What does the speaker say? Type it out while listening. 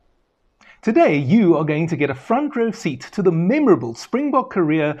Today, you are going to get a front row seat to the memorable Springbok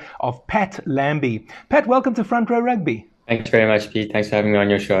career of Pat Lambie. Pat, welcome to Front Row Rugby. Thanks very much, Pete. Thanks for having me on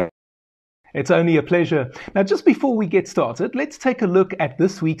your show. It's only a pleasure. Now, just before we get started, let's take a look at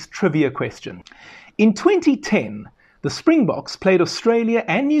this week's trivia question. In 2010, the Springboks played Australia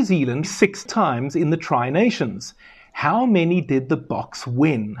and New Zealand 6 times in the Tri-Nations. How many did the Boks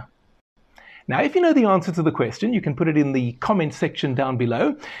win? Now, if you know the answer to the question, you can put it in the comment section down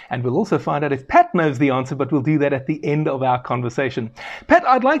below, and we'll also find out if Pat knows the answer, but we'll do that at the end of our conversation. Pat,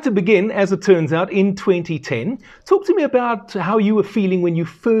 I'd like to begin, as it turns out, in 2010. Talk to me about how you were feeling when you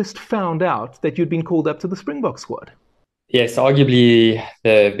first found out that you'd been called up to the Springbok squad. Yes, arguably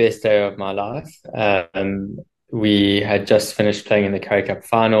the best day of my life. We had just finished playing in the Currie Cup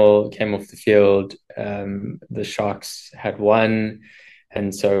final, came off the field. The Sharks had won.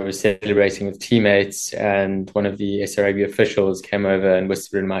 And so I was celebrating with teammates, and one of the SA Rugby officials came over and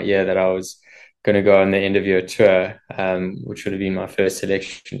whispered in my ear that I was going to go on the end of year tour, which would have been my first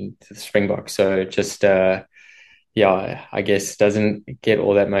selection to the Springbok. So just, I guess doesn't get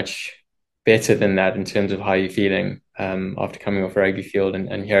all that much better than that in terms of how you're feeling after coming off a rugby field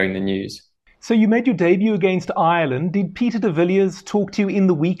and hearing the news. So you made your debut against Ireland. Did Peter de Villiers talk to you in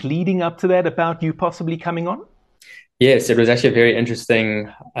the week leading up to that about you possibly coming on? Yes, it was actually a very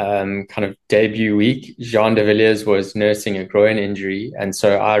interesting kind of debut week. Jean de Villiers was nursing a groin injury, and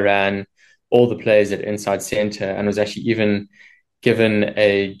so I ran all the plays at inside centre and was actually even given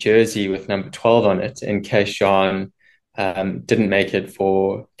a jersey with number 12 on it in case Jean didn't make it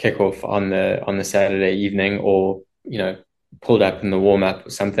for kickoff on the Saturday evening, or pulled up in the warm up or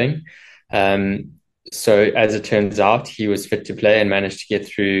something. So as it turns out, he was fit to play and managed to get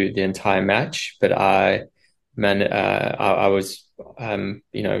through the entire match, but I was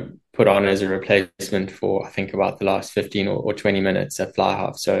put on as a replacement for, I think, about the last 15 or 20 minutes at fly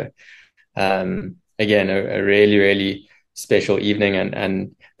half. So again, a really, really special evening,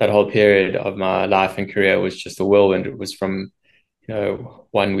 and that whole period of my life and career was just a whirlwind. It was from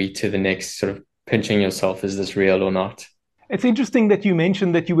 1 week to the next, sort of pinching yourself, is this real or not? It's interesting that you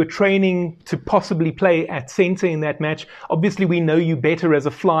mentioned that you were training to possibly play at centre in that match. Obviously, we know you better as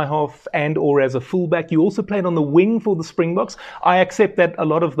a fly half and or as a fullback. You also played on the wing for the Springboks. I accept that a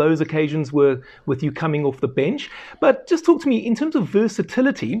lot of those occasions were with you coming off the bench. But just talk to me, in terms of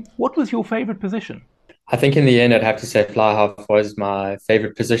versatility, what was your favourite position? I think in the end, I'd have to say fly half was my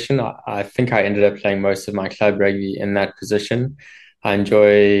favourite position. I think I ended up playing most of my club rugby in that position. I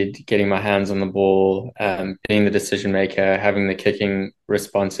enjoyed getting my hands on the ball, being the decision maker, having the kicking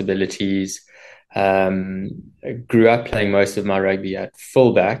responsibilities. I grew up playing most of my rugby at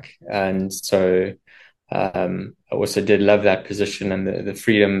fullback, and so I also did love that position and the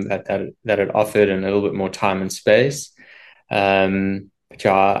freedom that it offered, and a little bit more time and space. But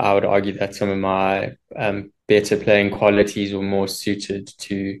yeah, I would argue that some of my better playing qualities were more suited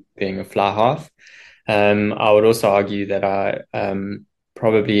to being a fly half. I would also argue that I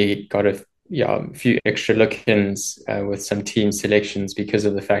probably got a few extra look-ins with some team selections because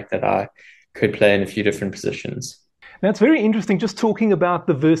of the fact that I could play in a few different positions. That's very interesting, just talking about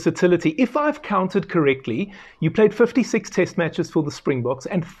the versatility. If I've counted correctly, you played 56 test matches for the Springboks,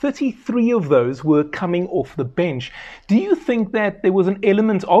 and 33 of those were coming off the bench. Do you think that there was an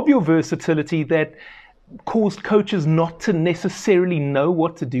element of your versatility that caused coaches not to necessarily know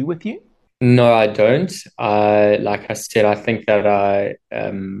what to do with you? No, I don't. Like I said, I think that I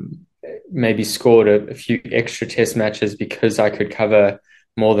maybe scored a few extra test matches because I could cover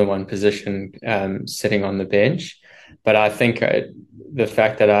more than one position sitting on the bench. But I think the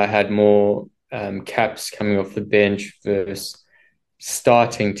fact that I had more caps coming off the bench versus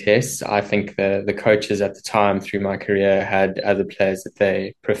starting tests, I think the coaches at the time through my career had other players that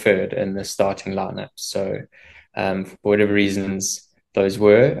they preferred in the starting lineup. So for whatever reasons those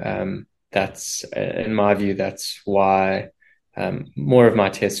were, that's, in my view, that's why more of my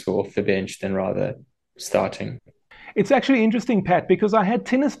tests were off the bench than rather starting. It's actually interesting, Pat, because I had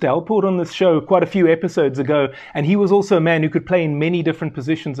Tinus Delport on this show quite a few episodes ago, and he was also a man who could play in many different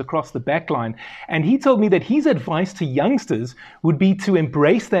positions across the backline. And he told me that his advice to youngsters would be to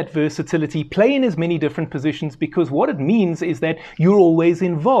embrace that versatility, play in as many different positions, because what it means is that you're always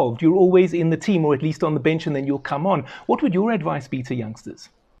involved, you're always in the team, or at least on the bench, and then you'll come on. What would your advice be to youngsters?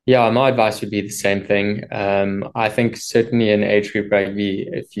 Yeah, my advice would be the same thing. I think certainly in age group rugby,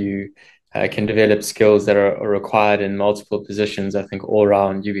 if you can develop skills that are required in multiple positions, I think all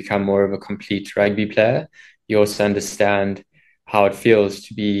round you become more of a complete rugby player. You also understand how it feels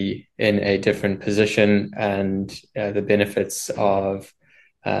to be in a different position, and the benefits of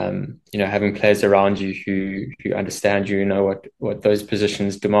having players around you who understand you, know what those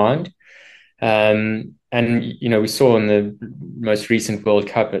positions demand. And we saw in the most recent World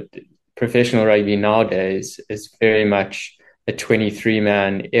Cup, professional rugby nowadays is very much a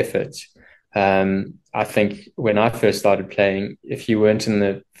 23-man effort. I think when I first started playing, if you weren't in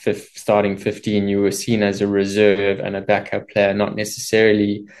the starting 15, you were seen as a reserve and a backup player, not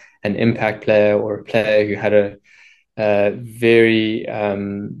necessarily an impact player or a player who had a very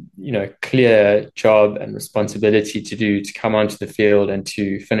clear job and responsibility to do, to come onto the field and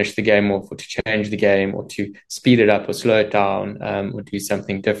to finish the game off, or to change the game, or to speed it up or slow it down, or do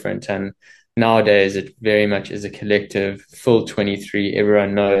something different. And nowadays it very much is a collective full 23.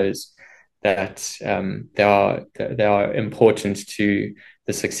 Everyone knows that they are important to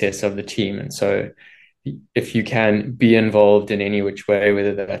the success of the team. And so if you can be involved in any which way,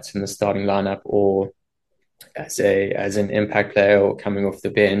 whether that's in the starting lineup or as an impact player or coming off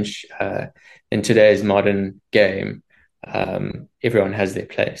the bench, in today's modern game, everyone has their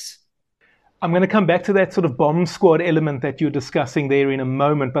place. I'm going to come back to that sort of bomb squad element that you're discussing there in a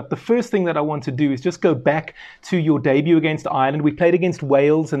moment. But the first thing that I want to do is just go back to your debut against Ireland. We played against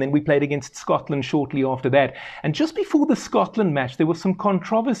Wales and then we played against Scotland shortly after that. And just before the Scotland match, there was some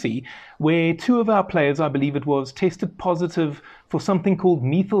controversy where two of our players, I believe it was, tested positive for something called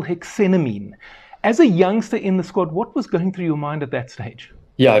methylhexenamine. As a youngster in the squad, what was going through your mind at that stage?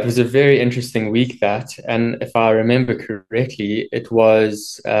 Yeah, it was a very interesting week, and if I remember correctly, it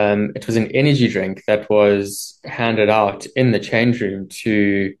was an energy drink that was handed out in the change room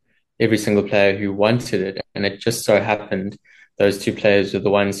to every single player who wanted it, and it just so happened those two players were the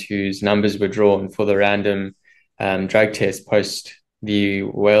ones whose numbers were drawn for the random drug test post the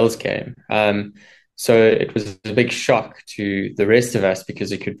Wales game. So it was a big shock to the rest of us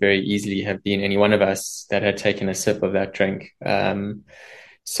because it could very easily have been any one of us that had taken a sip of that drink.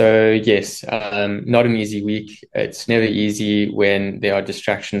 So yes, not an easy week. It's never easy when there are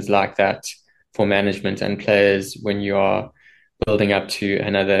distractions like that for management and players when you are building up to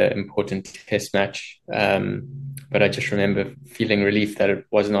another important test match. But I just remember feeling relief that it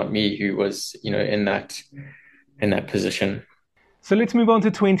was not me who was, in that position. So let's move on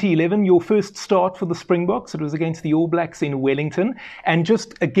to 2011, your first start for the Springboks. It was against the All Blacks in Wellington. And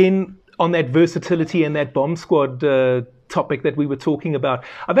just again, on that versatility and that bomb squad topic that we were talking about,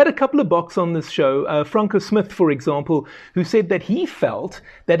 I've had a couple of Boks on this show, Franco Smith, for example, who said that he felt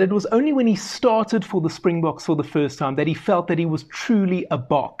that it was only when he started for the Springboks for the first time that he felt that he was truly a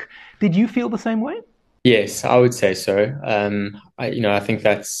Bok. Did you feel the same way? Yes, I would say so. I think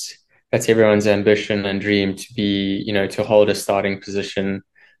that's everyone's ambition and dream, to be, to hold a starting position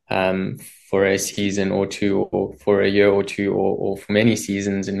for a season or two, or for a year or two, or for many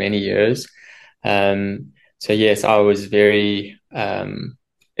seasons and many years. So yes, I was very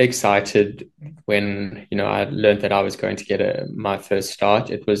excited when, I learned that I was going to get my first start.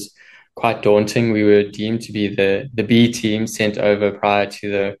 It was quite daunting. We were deemed to be the B team sent over prior to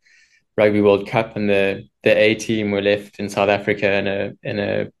the Rugby World Cup, and the A team were left in South Africa in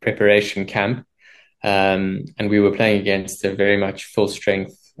a preparation camp, and we were playing against a very much full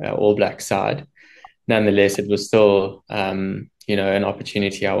strength All Black side. Nonetheless, it was still an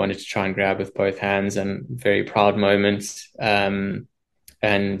opportunity I wanted to try and grab with both hands, and very proud moments. And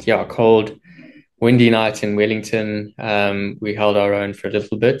yeah, cold, windy night in Wellington. We held our own for a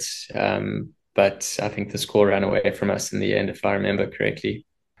little bit, but I think the score ran away from us in the end, if I remember correctly.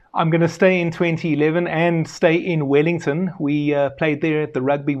 I'm going to stay in 2011 and stay in Wellington. We played there at the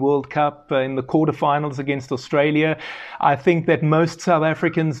Rugby World Cup in the quarterfinals against Australia. I think that most South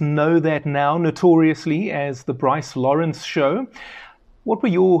Africans know that now, notoriously, as the Bryce Lawrence show. What were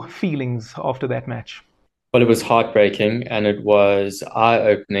your feelings after that match? Well, it was heartbreaking, and it was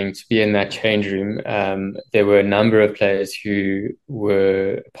eye-opening to be in that change room. There were a number of players who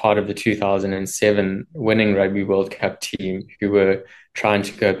were part of the 2007 winning Rugby World Cup team who were trying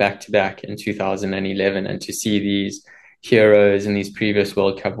to go back-to-back in 2011, and to see these heroes and these previous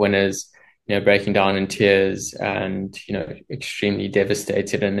World Cup winners, breaking down in tears and, extremely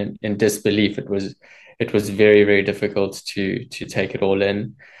devastated and in disbelief. It was very, very difficult to take it all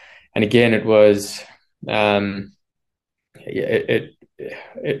in. And again, it was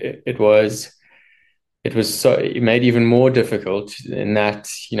it made even more difficult in that,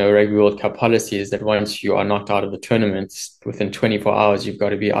 Rugby World Cup policy is that once you are knocked out of the tournament, within 24 hours, you've got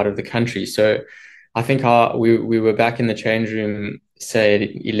to be out of the country. So I think we were back in the change room, say at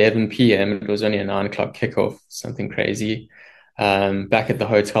 11 p.m. It was only a 9 o'clock kickoff, something crazy. Back at the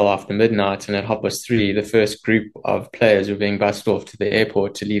hotel after midnight, and at 3:30, the first group of players were being bussed off to the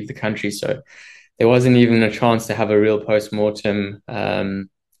airport to leave the country. So there wasn't even a chance to have a real post-mortem, to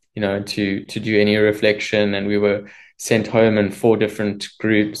do any reflection. And we were sent home in 4 different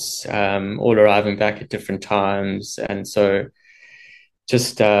groups, all arriving back at different times. And so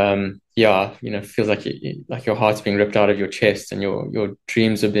just, yeah, feels like like your heart's being ripped out of your chest and your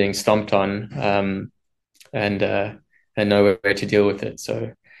dreams are being stomped on, and nowhere to deal with it.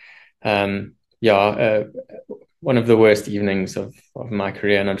 So, yeah, one of the worst evenings of my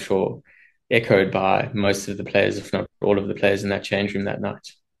career, and I'm sure echoed by most of the players, if not all of the players in that change room that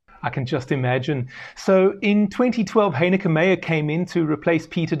night. I can just imagine. So in 2012, Heineke Meyer came in to replace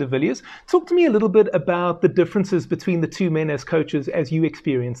Peter de Villiers. Talk to me a little bit about the differences between the two men as coaches as you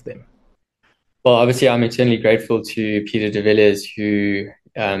experienced them. Well, obviously, I'm eternally grateful to Peter de Villiers, who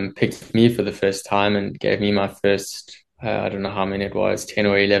picked me for the first time and gave me my first, I don't know how many it was, 10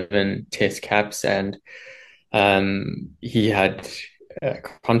 or 11 test caps. And he had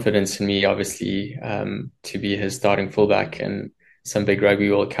confidence in me, obviously, to be his starting fullback in some big Rugby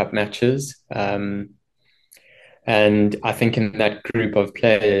World Cup matches. And I think in that group of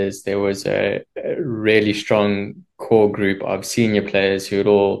players, there was a really strong core group of senior players who had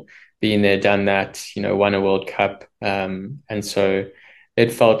all been there, done that, won a World Cup. And so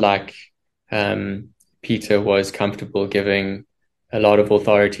it felt like Peter was comfortable giving a lot of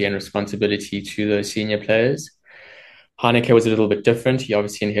authority and responsibility to those senior players. Heineke was a little bit different. He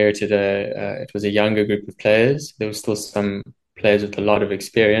obviously inherited it was a younger group of players. There was still some players with a lot of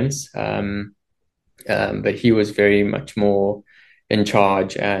experience, but he was very much more in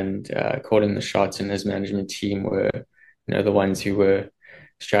charge and calling the shots, and his management team were, the ones who were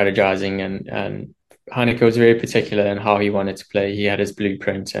strategizing. And Heineke was very particular in how he wanted to play. He had his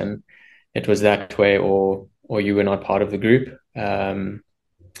blueprint, and it was that way, or you were not part of the group.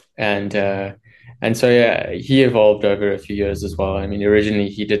 And so, yeah, he evolved over a few years as well. I mean, originally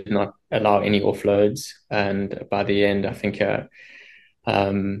he did not allow any offloads, and by the end, I think,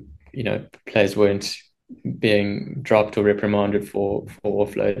 players weren't being dropped or reprimanded for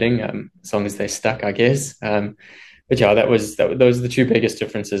offloading, as long as they stuck, I guess. But yeah, those are the two biggest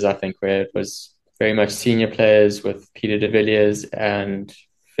differences, I think, where it was very much senior players with Peter de Villiers, and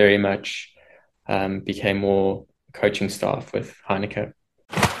very much became more coaching staff with Heineke.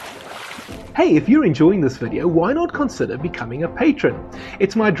 Hey, if you're enjoying this video, why not consider becoming a patron?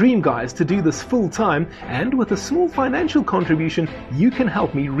 It's my dream, guys, to do this full time, and with a small financial contribution, you can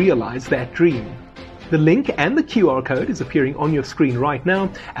help me realize that dream. The link and the QR code is appearing on your screen right now,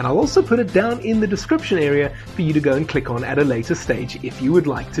 and I'll also put it down in the description area for you to go and click on at a later stage if you would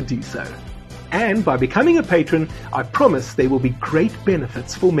like to do so. And by becoming a patron, I promise there will be great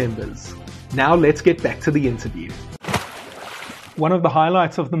benefits for members. Now let's get back to the interview. One of the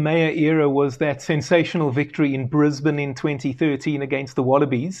highlights of the Meyer era was that sensational victory in Brisbane in 2013 against the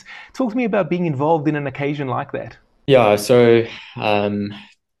Wallabies. Talk to me about being involved in an occasion like that. Yeah, so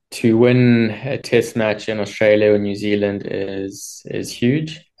to win a test match in Australia or New Zealand is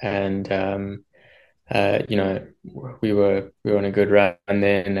huge. And we were on a good run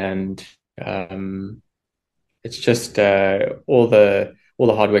then, and it's just all the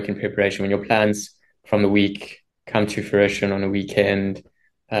hard work and preparation. When your plans from the week come to fruition on a weekend,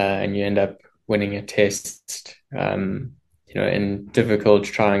 and you end up winning a test, in difficult,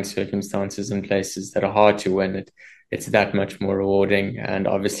 trying circumstances and places that are hard to win, it's that much more rewarding. And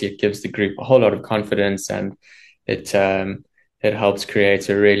obviously it gives the group a whole lot of confidence, and it helps create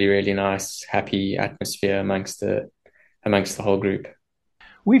a really, really nice, happy atmosphere amongst the whole group.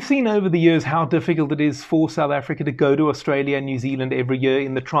 We've seen over the years how difficult it is for South Africa to go to Australia and New Zealand every year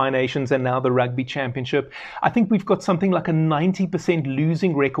in the Tri-Nations and now the Rugby Championship. I think we've got something like a 90%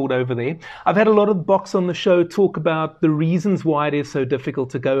 losing record over there. I've had a lot of Boks on the show talk about the reasons why it is so difficult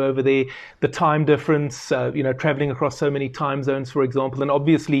to go over there, the time difference, traveling across so many time zones, for example. And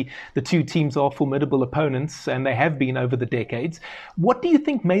obviously the two teams are formidable opponents, and they have been over the decades. What do you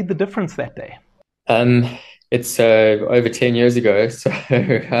think made the difference that day? It's over 10 years ago, so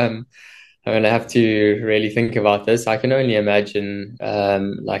I'm going to have to really think about this. I can only imagine,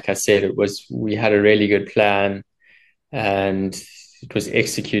 like I said, we had a really good plan, and it was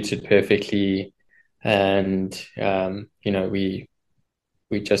executed perfectly. And, we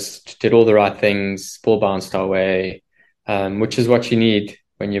just did all the right things, ball bounced our way, which is what you need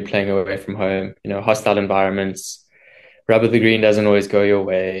when you're playing away from home. Hostile environments. Rub of the green doesn't always go your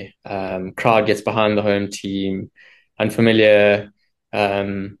way. Crowd gets behind the home team. Unfamiliar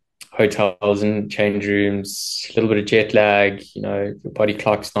hotels and change rooms. A little bit of jet lag. Your body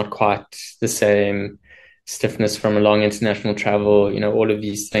clock's not quite the same. Stiffness from a long international travel. All of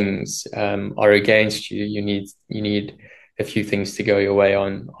these things are against you. You need a few things to go your way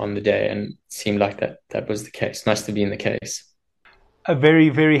on the day, and it seemed like that was the case. Must have been the case. A very,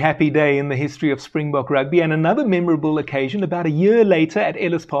 very happy day in the history of Springbok rugby, and another memorable occasion about a year later at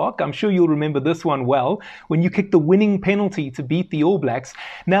Ellis Park. I'm sure you'll remember this one well, when you kicked the winning penalty to beat the All Blacks.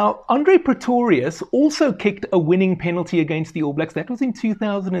 Now, Andre Pretorius also kicked a winning penalty against the All Blacks. That was in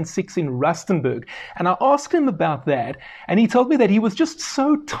 2006 in Rustenburg. And I asked him about that, and he told me that he was just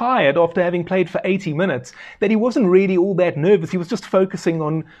so tired after having played for 80 minutes that he wasn't really all that nervous. He was just focusing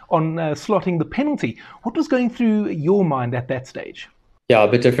on slotting the penalty. What was going through your mind at that stage? Yeah, a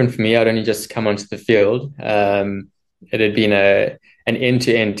bit different for me. I'd only just come onto the field. It had been an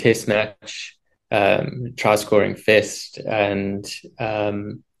end-to-end test match, try-scoring fest, and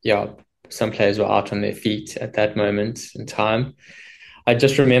some players were out on their feet at that moment in time. I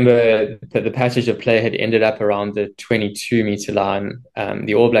just remember that the passage of play had ended up around the 22-meter line,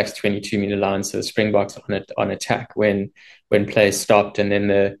 the All Blacks 22-meter line, so the Springboks on attack when play stopped, and then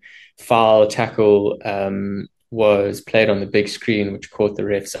the foul tackle was played on the big screen, which caught the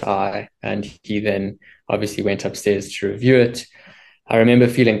ref's eye, and he then obviously went upstairs to review it. I remember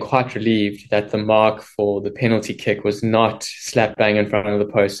feeling quite relieved that the mark for the penalty kick was not slap bang in front of the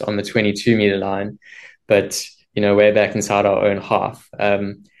post on the 22-meter line, but way back inside our own half.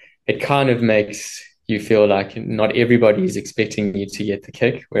 It kind of makes you feel like not everybody is expecting you to get the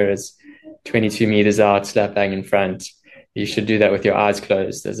kick, whereas 22 meters out, slap bang in front, you should do that with your eyes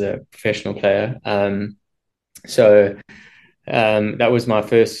closed as a professional player. So that was my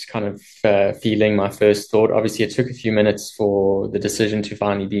first kind of feeling, my first thought. Obviously, it took a few minutes for the decision to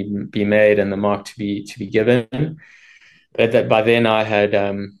finally be made and the mark to be given. But by then, I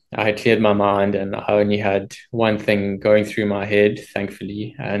had cleared my mind, and I only had one thing going through my head,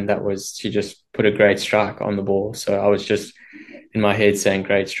 thankfully, and that was to just put a great strike on the ball. So I was just in my head saying,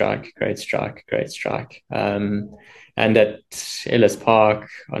 "Great strike, great strike, great strike." And at Ellis Park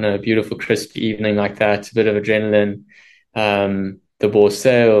on a beautiful, crisp evening like that, a bit of adrenaline, the ball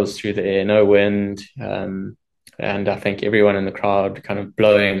sails through the air, no wind, and I think everyone in the crowd kind of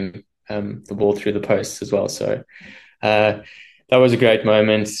blowing the ball through the posts as well. So that was a great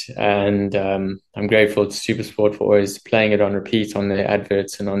moment, and I'm grateful to SuperSport for always playing it on repeat on their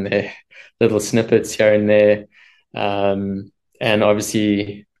adverts and on their little snippets here and there. And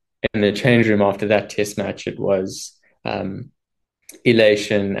obviously, in the change room after that test match, it was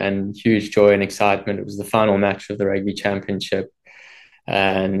elation and huge joy and excitement. It was the final match of the Rugby Championship,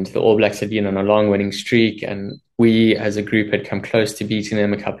 and the All Blacks had been on a long winning streak, and we as a group had come close to beating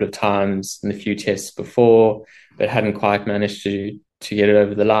them a couple of times in the few tests before, but hadn't quite managed to get it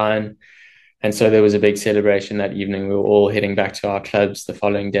over the line. And so there was a big celebration that evening. We were all heading back to our clubs the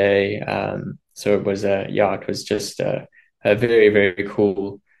following day. So it was just a very, very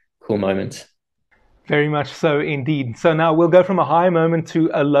cool moment. Very much so indeed. So now we'll go from a high moment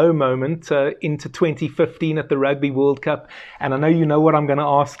to a low moment into 2015 at the Rugby World Cup. And I know you know what I'm going to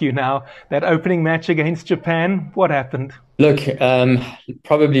ask you now. That opening match against Japan, what happened? Look,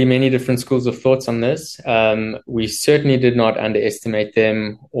 probably many different schools of thoughts on this. We certainly did not underestimate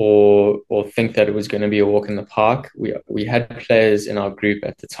them or think that it was going to be a walk in the park. We had players in our group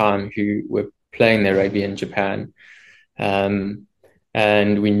at the time who were playing their rugby in Japan.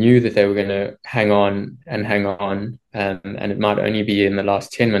 And we knew that they were going to hang on, and it might only be in the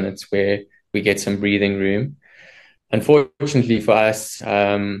last 10 minutes where we get some breathing room. Unfortunately for us,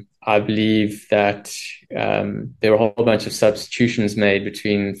 I believe that there were a whole bunch of substitutions made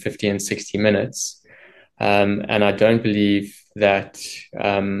between 50 and 60 minutes. And I don't believe that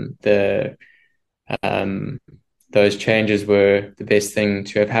those changes were the best thing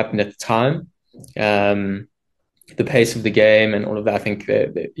to have happened at the time. The pace of the game and all of that, I think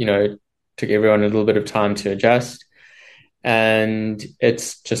that, took everyone a little bit of time to adjust. And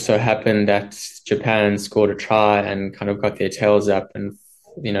it's just so happened that Japan scored a try and kind of got their tails up. And,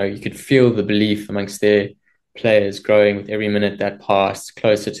 you could feel the belief amongst their players growing with every minute that passed,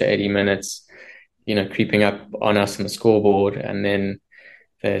 closer to 80 minutes, creeping up on us on the scoreboard. And then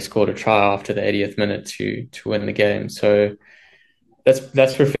they scored a try after the 80th minute to win the game. So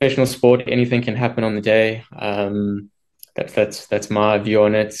that's professional sport. Anything can happen on the day. That's my view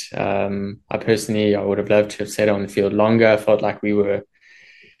on it. I would have loved to have stayed on the field longer. I felt like we were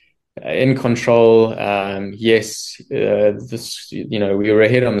in control. Yes, we were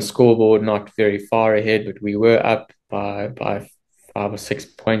ahead on the scoreboard, not very far ahead, but we were up by 5 or 6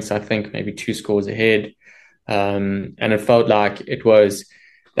 points, I think, maybe 2 scores ahead. And it felt like it was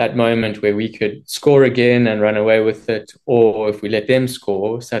that moment where we could score again and run away with it, or if we let them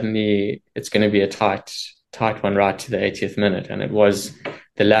score, suddenly it's going to be a tight one right to the 80th minute. And it was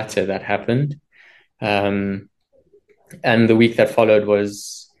the latter that happened. And the week that followed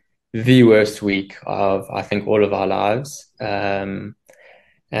was the worst week of, I think, all of our lives. And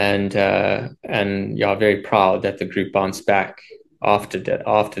yeah, very proud that the group bounced back after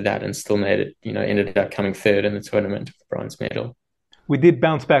that and still made it, ended up coming third in the tournament with the bronze medal. We did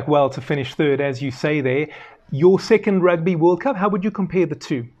bounce back well to finish third, as you say there. Your second Rugby World Cup, how would you compare the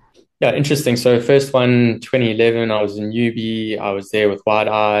two? Yeah, interesting. So first one, 2011, I was a newbie. I was there with wide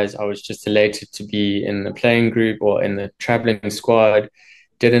eyes. I was just elated to be in the playing group or in the traveling squad.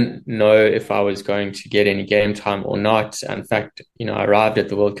 Didn't know if I was going to get any game time or not. In fact, I arrived at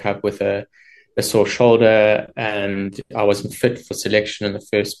the World Cup with a sore shoulder, and I wasn't fit for selection in the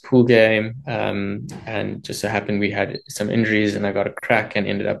first pool game. And just so happened we had some injuries, and I got a crack and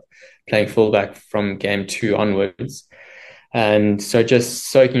ended up playing fullback from game 2 onwards. And so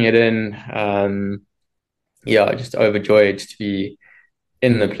just soaking it in, just overjoyed to be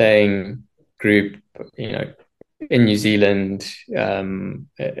in the playing group, in New Zealand, at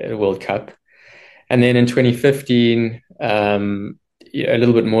a World Cup. And then in 2015, a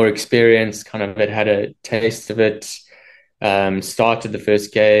little bit more experience, kind of had a taste of it, started the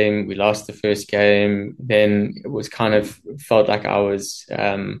first game, we lost the first game, then it was kind of felt like I was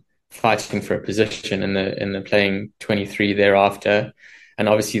fighting for a position in the playing 23 thereafter. And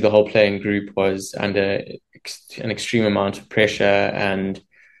obviously the whole playing group was under an extreme amount of pressure, and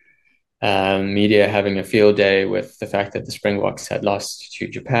media having a field day with the fact that the Springboks had lost to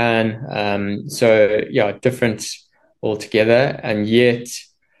Japan. So yeah, different altogether, and yet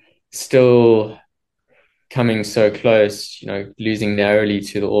still coming so close, losing narrowly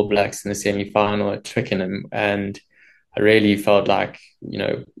to the All Blacks in the semi-final at Twickenham. And I really felt like,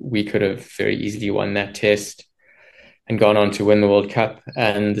 we could have very easily won that test and gone on to win the World Cup.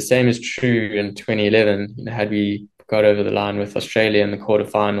 And the same is true in 2011. Had we got over the line with Australia in the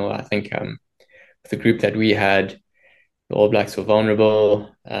quarterfinal, I think with the group that we had, the All Blacks were vulnerable.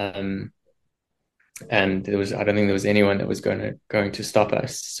 And I don't think there was anyone that was going to stop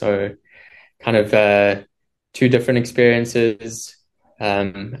us. So kind of two different experiences,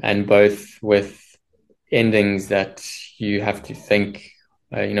 and both with endings that you have to think,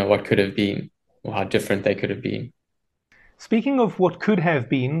 what could have been or how different they could have been. Speaking of what could have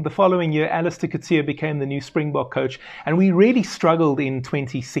been, the following year, Alistair Coetzee became the new Springbok coach, and we really struggled in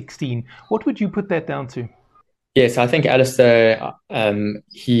 2016. What would you put that down to? Yes, I think Alistair,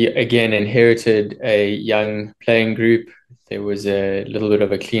 he again inherited a young playing group. There was a little bit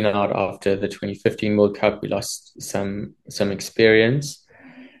of a clean out after the 2015 World Cup. We lost some experience.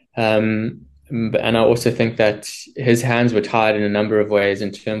 And I also think that his hands were tied in a number of ways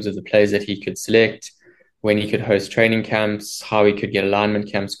in terms of the players that he could select, when he could host training camps, how he could get alignment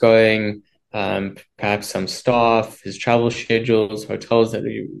camps going, perhaps some staff, his travel schedules, hotels that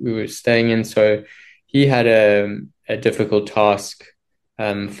we were staying in. So he had a difficult task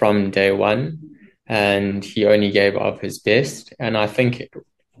from day one, and he only gave of his best. And I think,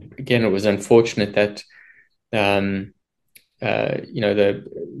 again, it was unfortunate that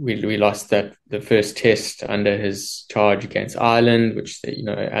we lost the first test under his charge against Ireland,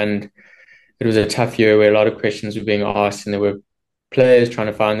 and it was a tough year where a lot of questions were being asked, and there were players trying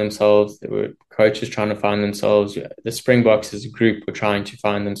to find themselves, there were coaches trying to find themselves. The Springboks as a group were trying to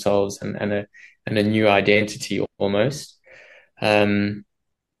find themselves and a new identity almost.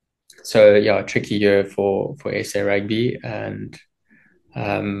 So yeah, a tricky year for SA Rugby, and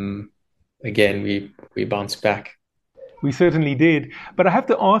again we bounced back. We certainly did. But I have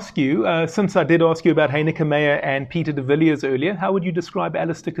to ask you, since I did ask you about Heyneke Meyer and Pieter de Villiers earlier, how would you describe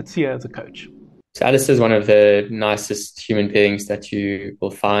Alistair Coetzee as a coach? So Alistair is one of the nicest human beings that you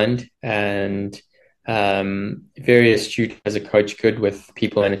will find, and very astute as a coach, good with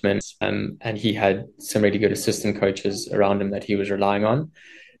people management, and he had some really good assistant coaches around him that he was relying on.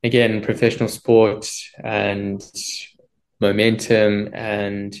 Again, professional sport and momentum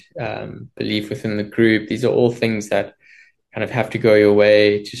and belief within the group, these are all things that kind of have to go your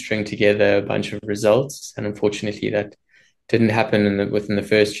way to string together a bunch of results. And unfortunately, that didn't happen within the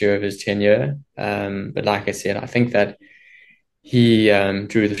first year of his tenure. But like I said, I think that he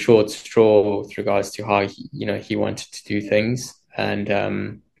drew the short straw with regards to how he wanted to do things, and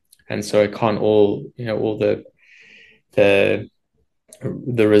so it can't all the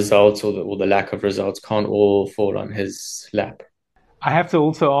results or the lack of results can't all fall on his lap. I have to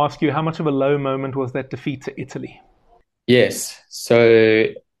also ask you, how much of a low moment was that defeat to Italy? Yes. So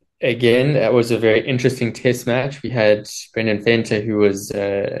again, that was a very interesting test match. We had Brendan Venter, who was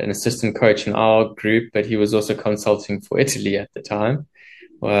an assistant coach in our group, but he was also consulting for Italy at the time.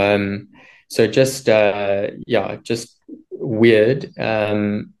 So just weird.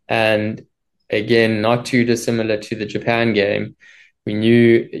 And again, not too dissimilar to the Japan game. we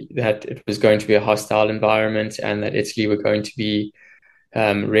knew that it was going to be a hostile environment and that Italy were going to be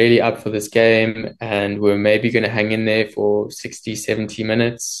really up for this game, and we're maybe going to hang in there for 60, 70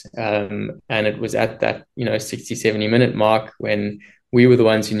 minutes. And it was at that, 60, 70-minute mark when we were the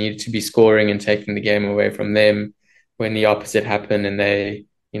ones who needed to be scoring and taking the game away from them, when the opposite happened and they,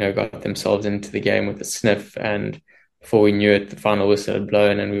 got themselves into the game with a sniff. And before we knew it, the final whistle had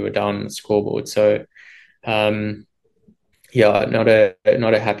blown and we were down on the scoreboard. So, yeah, not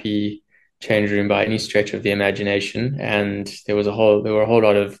a happy change room by any stretch of the imagination. And there were a whole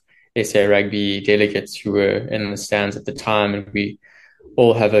lot of SA rugby delegates who were in the stands at the time, and we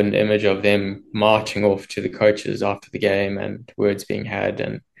all have an image of them marching off to the coaches after the game and words being had,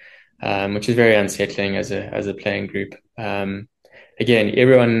 and which is very unsettling as a playing group. Again,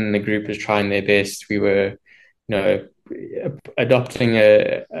 everyone in the group was trying their best. We were, adopting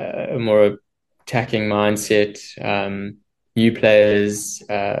a more attacking mindset. New players,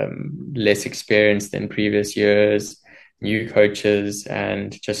 less experienced than previous years, new coaches,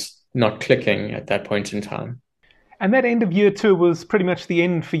 and just not clicking at that point in time. And that end of year tour was pretty much the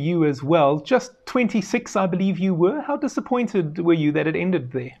end for you as well. Just 26, I believe you were. How disappointed were you that it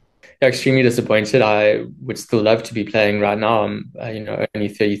ended there? Extremely disappointed. I would still love to be playing right now. I'm, only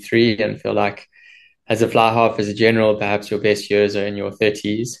 33 and feel like as a fly half, as a general, perhaps your best years are in your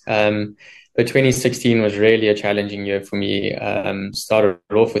 30s. But 2016 was really a challenging year for me. Started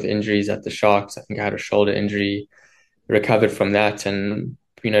off with injuries at the Sharks. I think I had a shoulder injury, recovered from that, and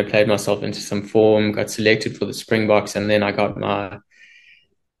played myself into some form, got selected for the Springboks, and then I got my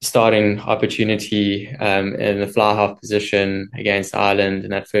starting opportunity in the fly half position against Ireland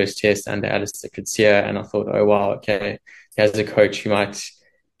in that first test under Alistair Coetzee. And I thought, oh, wow, okay, as a coach, he might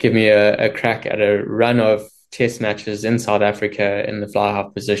give me a crack at a run of test matches in South Africa in the fly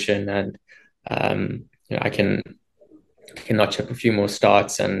half position. And, I can notch up a few more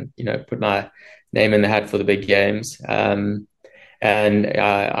starts and, put my name in the hat for the big games. And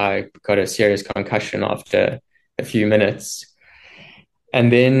I got a serious concussion after a few minutes.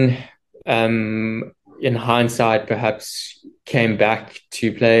 And then, in hindsight, perhaps came back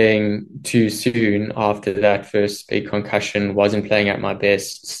to playing too soon after that first big concussion, wasn't playing at my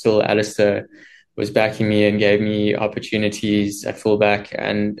best. Still, Alistair was backing me and gave me opportunities at fullback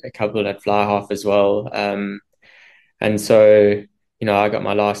and a couple at fly half as well. And so, I got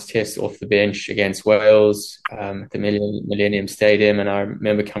my last test off the bench against Wales at the Millennium Stadium. And I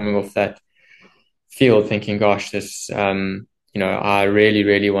remember coming off that field thinking, gosh, this, I really,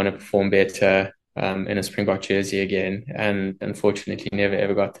 really want to perform better in a Springbok jersey again. And unfortunately, never,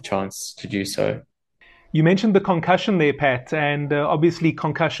 ever got the chance to do so. You mentioned the concussion there, Pat, and obviously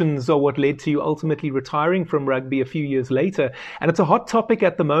concussions are what led to you ultimately retiring from rugby a few years later. And it's a hot topic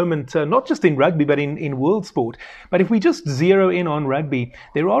at the moment, not just in rugby, but in world sport. But if we just zero in on rugby,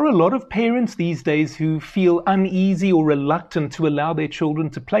 there are a lot of parents these days who feel uneasy or reluctant to allow their children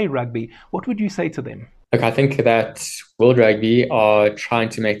to play rugby. What would you say to them? Look, I think that World Rugby are trying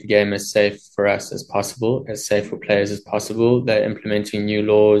to make the game as safe for us as possible, as safe for players as possible. They're implementing new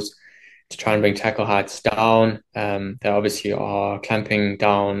laws to try and bring tackle heights down. They obviously are clamping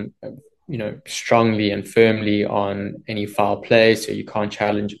down, strongly and firmly on any foul play. So you can't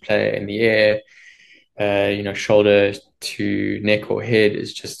challenge a player in the air. Shoulder to neck or head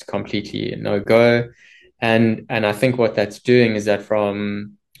is just completely a no-go. And I think what that's doing is that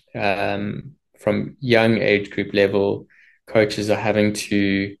from young age group level, coaches are having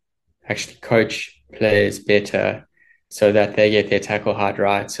to actually coach players better so that they get their tackle height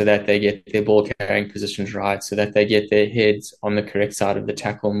right, so that they get their ball carrying positions right, so that they get their heads on the correct side of the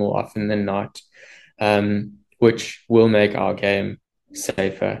tackle more often than not, which will make our game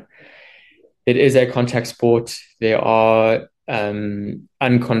safer. It is a contact sport. There are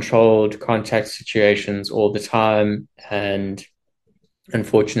uncontrolled contact situations all the time, and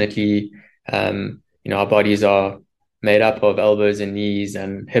unfortunately, our bodies are made up of elbows and knees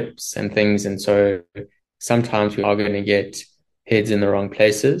and hips and things. And so sometimes we are going to get heads in the wrong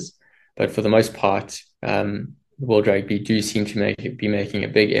places. But for the most part, World Rugby do seem to be making a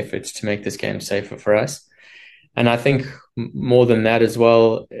big effort to make this game safer for us. And I think more than that as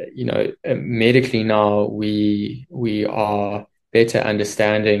well, medically now we are better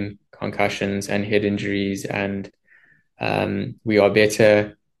understanding concussions and head injuries, and we are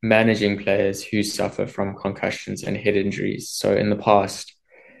better managing players who suffer from concussions and head injuries. So in the past,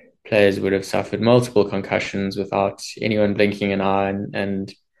 players would have suffered multiple concussions without anyone blinking an eye,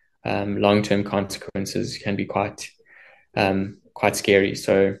 and long-term consequences can be quite scary.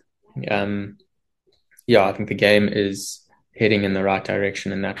 So, I think the game is heading in the right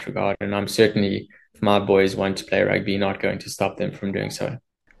direction in that regard. And I'm certainly if my boys want to play rugby, not going to stop them from doing so.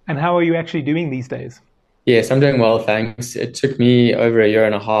 And how are you actually doing these days? Yes, I'm doing well, thanks. It took me over a year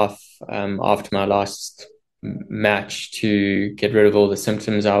and a half after my last match to get rid of all the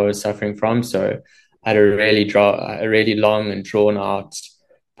symptoms I was suffering from. So I had a really long and drawn out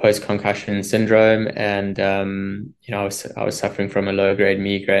post-concussion syndrome, and I was suffering from a low-grade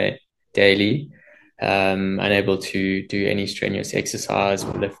migraine daily, unable to do any strenuous exercise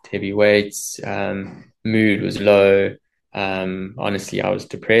or lift heavy weights. Mood was low. Honestly, I was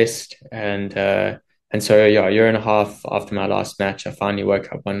depressed, and so, yeah, a year and a half after my last match, I finally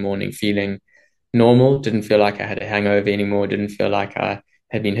woke up one morning feeling normal. Didn't feel like I had a hangover anymore. Didn't feel like I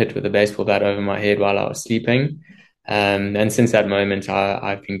had been hit with a baseball bat over my head while I was sleeping. And since that moment,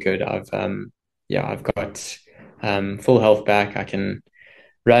 I've been good. I've got full health back. I can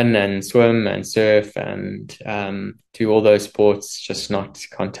run and swim and surf and do all those sports, just not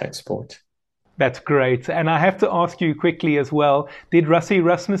contact sport. That's great. And I have to ask you quickly as well, did Rassie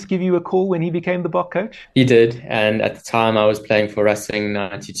Erasmus give you a call when he became the Bok coach? He did. And at the time I was playing for Racing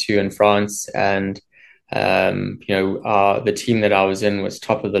 92 in France. And, the team that I was in was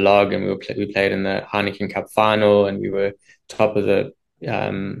top of the log, and we played in the Heineken Cup final, and we were top of the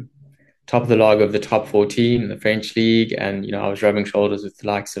log of the top 14 in the French league. And, I was rubbing shoulders with the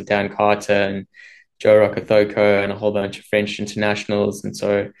likes of Dan Carter and Joe Rokothoko and a whole bunch of French internationals. And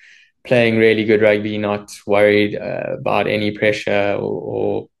so playing really good rugby, not worried about any pressure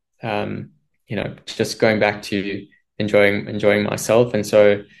or just going back to enjoying myself. And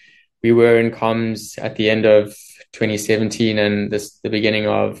so we were in comms at the end of 2017 and the beginning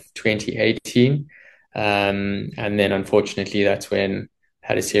of 2018. And then unfortunately, that's when I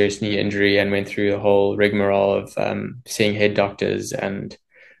had a serious knee injury and went through the whole rigmarole of seeing head doctors and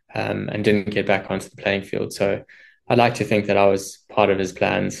didn't get back onto the playing field. So I'd like to think that I was part of his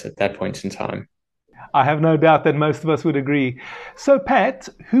plans at that point in time. I have no doubt that most of us would agree. So, Pat,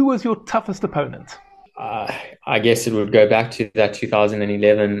 who was your toughest opponent? I guess it would go back to that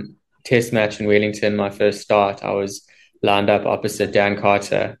 2011 Test match in Wellington, my first start. I was lined up opposite Dan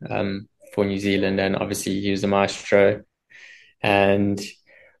Carter for New Zealand, and obviously he was the maestro and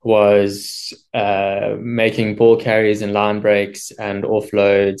was making ball carries and line breaks and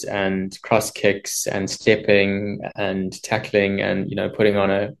offloads and cross kicks and stepping and tackling and putting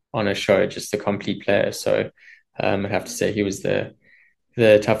on a show, just a complete player. So I'd have to say he was the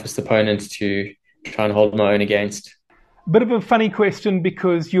toughest opponent to try and hold my own against. Bit of a funny question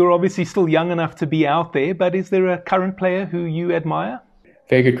because you're obviously still young enough to be out there, but is there a current player who you admire?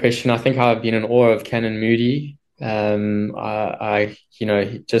 Very good question. I think I've been in awe of Canon Moody.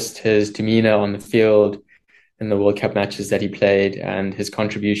 Just his demeanor on the field in the World Cup matches that he played and his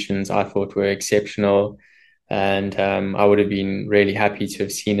contributions I thought were exceptional. And I would have been really happy to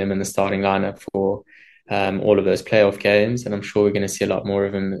have seen him in the starting lineup for all of those playoff games. And I'm sure we're going to see a lot more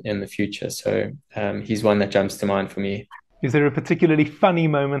of him in the future. So he's one that jumps to mind for me. Is there a particularly funny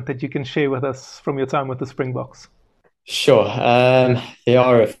moment that you can share with us from your time with the Springboks? Sure. There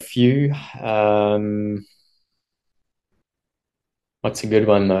are a few. What's a good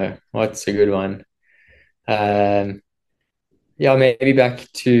one, though? What's a good one? Maybe back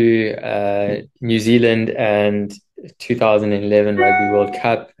to New Zealand and 2011 Rugby World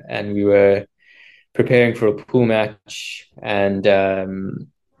Cup, and we were preparing for a pool match, and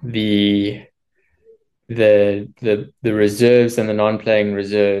the reserves and the non-playing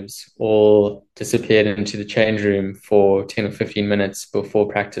reserves all disappeared into the change room for 10 or 15 minutes before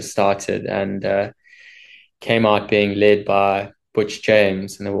practice started, and came out being led by Butch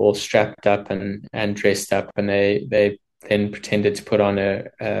James, and they were all strapped up and dressed up, and they then pretended to put on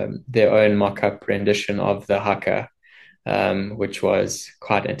their own mock-up rendition of the haka, which was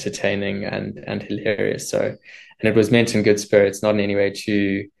quite entertaining and hilarious. So, and it was meant in good spirits, not in any way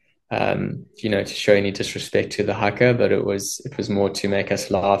to to show any disrespect to the haka, but it was more to make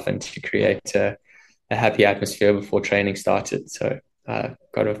us laugh and to create a happy atmosphere before training started. So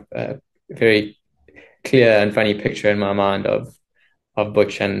got a very clear and funny picture in my mind of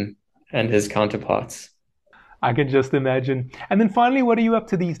Butch and his counterparts. I can just imagine. And then finally, what are you up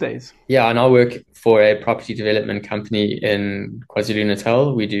to these days? Yeah, and I work for a property development company in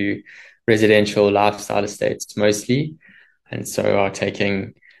KwaZulu-Natal. We do residential lifestyle estates mostly. And so are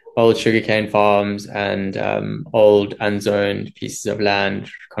taking old sugarcane farms and old unzoned pieces of land,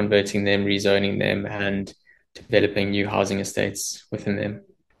 converting them, rezoning them, and developing new housing estates within them.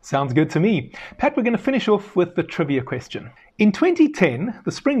 Sounds good to me. Pat, we're going to finish off with the trivia question. In 2010,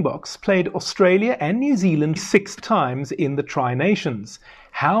 the Springboks played Australia and New Zealand 6 times in the Tri-Nations.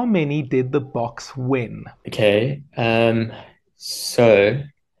 How many did the Boks win? Okay, so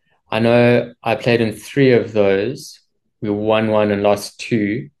I know I played in 3 of those. We won 1 and lost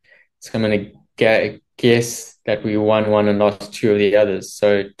 2. So I'm going to guess that we won 1 and lost 2 of the others.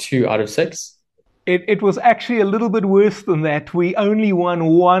 So 2 out of 6. It was actually a little bit worse than that. We only won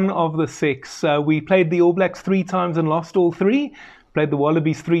 1 of the 6. We played the All Blacks 3 times and lost all 3. Played the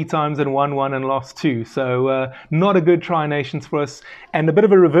Wallabies 3 times and won 1 and lost 2. So not a good Tri Nations for us. And a bit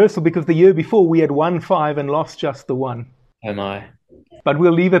of a reversal because the year before we had won 5 and lost just the 1. Oh my. But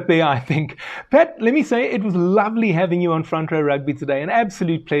we'll leave it there, I think. Pat, let me say it was lovely having you on Front Row Rugby today. An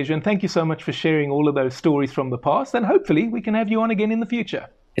absolute pleasure. And thank you so much for sharing all of those stories from the past. And hopefully we can have you on again in the future.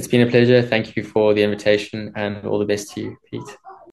 It's been a pleasure. Thank you for the invitation and all the best to you, Pete.